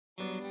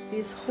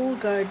This whole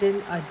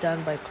garden are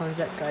done by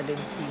Konzept Garden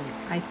team.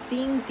 I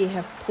think they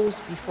have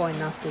posted before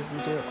and after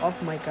video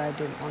of my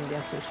garden on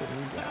their social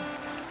media.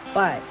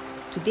 But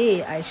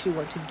today I actually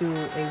want to do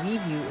a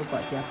review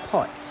about their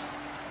pots.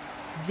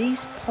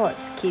 These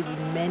pots came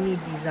in many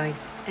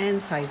designs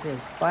and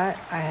sizes, but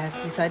I have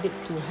decided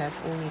to have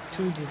only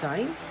two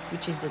designs,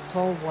 which is the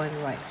tall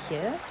one right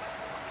here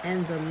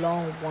and the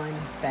long one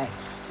back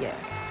here.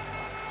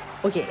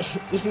 Okay,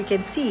 if you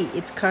can see,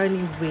 it's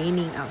currently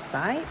raining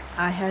outside.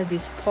 I have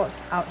these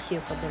pots out here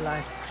for the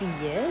last 3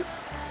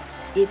 years.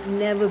 It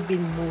never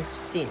been moved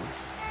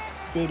since.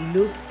 They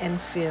look and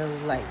feel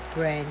like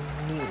brand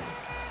new.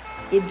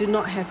 It do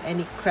not have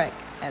any crack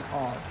at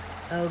all.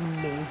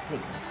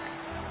 Amazing.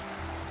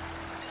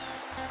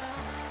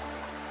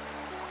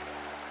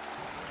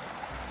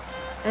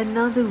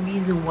 Another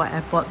reason why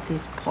I bought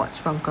these pots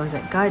from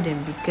Konzept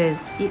Garden because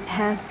it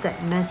has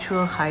that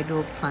natural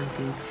hydro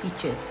planting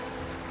features.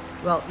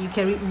 Well, you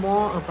can read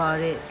more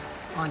about it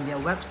on their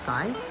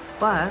website,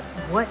 but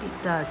what it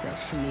does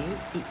actually,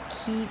 it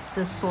keeps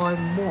the soil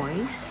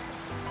moist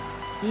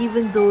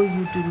even though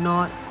you do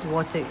not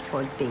water it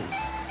for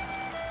days.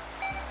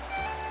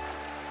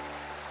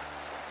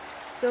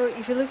 So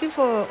if you're looking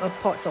for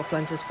pots or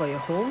planters for your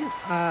home,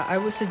 I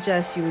would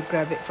suggest you would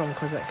grab it from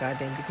Konzept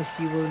Garden because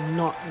you will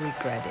not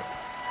regret it.